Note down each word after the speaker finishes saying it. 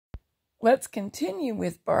Let's continue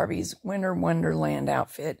with Barbie's Winter Wonderland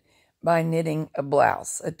outfit by knitting a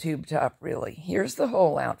blouse, a tube top really. Here's the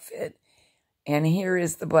whole outfit, and here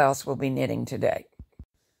is the blouse we'll be knitting today.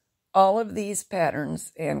 All of these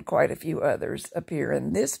patterns and quite a few others appear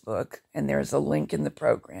in this book, and there's a link in the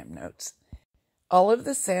program notes. All of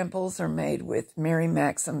the samples are made with Mary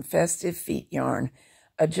Maxim Festive Feet yarn,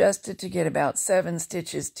 adjusted to get about 7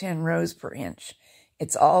 stitches, 10 rows per inch.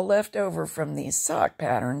 It's all left over from these sock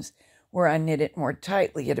patterns, where I knit it more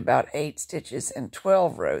tightly at about 8 stitches and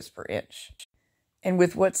 12 rows per inch. And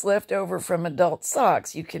with what's left over from adult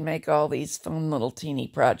socks, you can make all these fun little teeny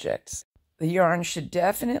projects. The yarn should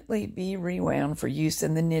definitely be rewound for use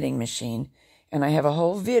in the knitting machine, and I have a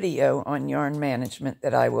whole video on yarn management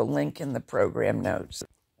that I will link in the program notes.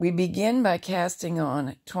 We begin by casting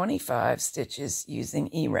on 25 stitches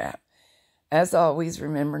using E-wrap. As always,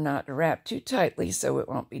 remember not to wrap too tightly so it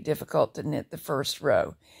won't be difficult to knit the first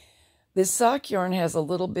row. This sock yarn has a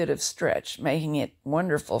little bit of stretch, making it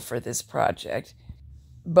wonderful for this project,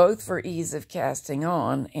 both for ease of casting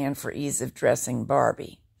on and for ease of dressing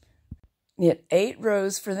Barbie. Knit 8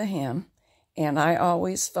 rows for the hem, and I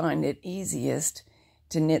always find it easiest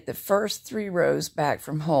to knit the first 3 rows back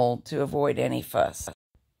from hold to avoid any fuss.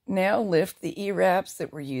 Now lift the E-wraps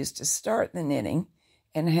that were used to start the knitting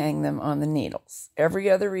and hang them on the needles. Every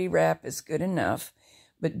other E-wrap is good enough,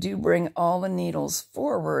 but do bring all the needles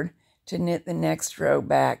forward to knit the next row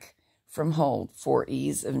back from hold for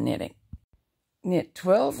ease of knitting. Knit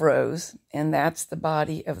 12 rows, and that's the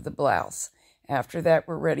body of the blouse. After that,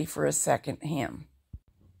 we're ready for a second hem.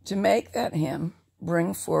 To make that hem,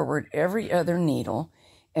 bring forward every other needle,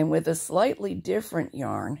 and with a slightly different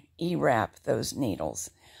yarn, E-wrap those needles.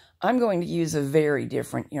 I'm going to use a very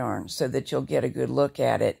different yarn so that you'll get a good look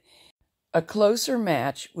at it. A closer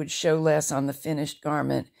match would show less on the finished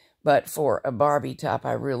garment, but for a Barbie top,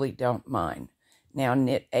 I really don't mind. Now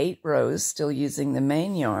knit 8 rows, still using the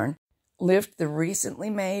main yarn. Lift the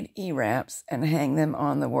recently made E-wraps and hang them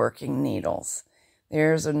on the working needles.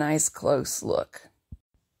 There's a nice close look.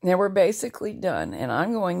 Now we're basically done, and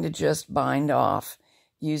I'm going to just bind off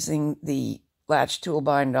using the latch tool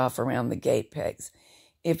bind off around the gate pegs.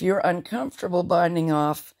 If you're uncomfortable binding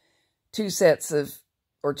off 2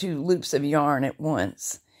 loops of yarn at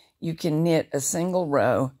once, you can knit a single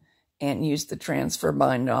row and use the transfer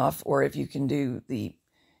bind off, or if you can do the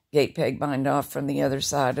gate peg bind off from the other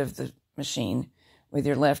side of the machine with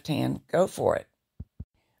your left hand, go for it.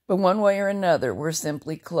 But one way or another, we're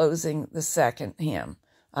simply closing the second hem.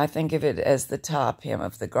 I think of it as the top hem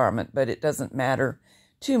of the garment, but it doesn't matter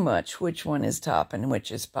too much which one is top and which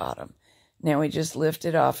is bottom. Now we just lift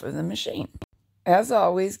it off of the machine. As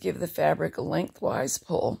always, give the fabric a lengthwise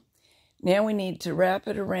pull. Now we need to wrap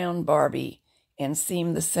it around Barbie and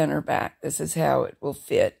seam the center back. This is how it will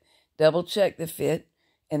fit. Double check the fit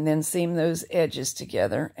and then seam those edges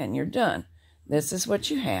together and you're done. This is what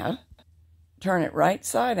you have. Turn it right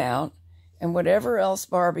side out, and whatever else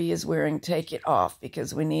Barbie is wearing, take it off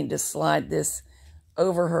because we need to slide this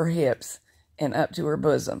over her hips and up to her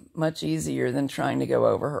bosom. Much easier than trying to go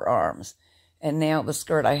over her arms. And now the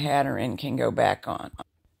skirt I had her in can go back on.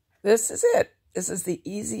 This is it. This is the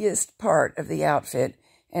easiest part of the outfit.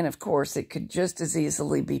 And of course, it could just as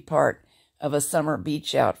easily be part of a summer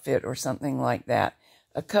beach outfit or something like that.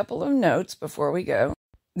 A couple of notes before we go.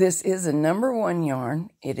 This is a number 1 yarn.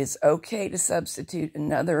 It is okay to substitute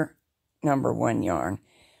another number 1 yarn.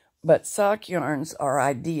 But sock yarns are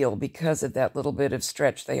ideal because of that little bit of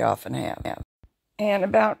stretch they often have. And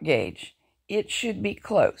about gauge. It should be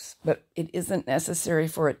close, but it isn't necessary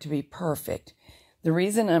for it to be perfect. The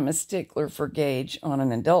reason I'm a stickler for gauge on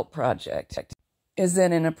an adult project is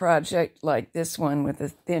that in a project like this one with a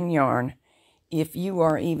thin yarn, if you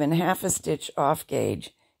are even half a stitch off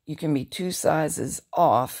gauge, you can be 2 sizes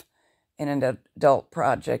off in an adult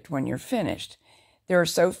project when you're finished. There are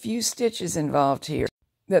so few stitches involved here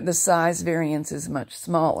that the size variance is much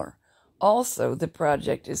smaller. Also, the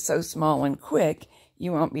project is so small and quick,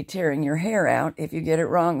 you won't be tearing your hair out if you get it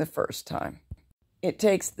wrong the first time. It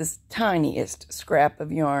takes the tiniest scrap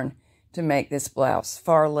of yarn to make this blouse,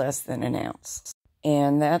 far less than an ounce.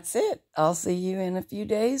 And that's it. I'll see you in a few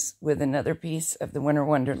days with another piece of the Winter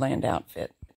Wonderland outfit.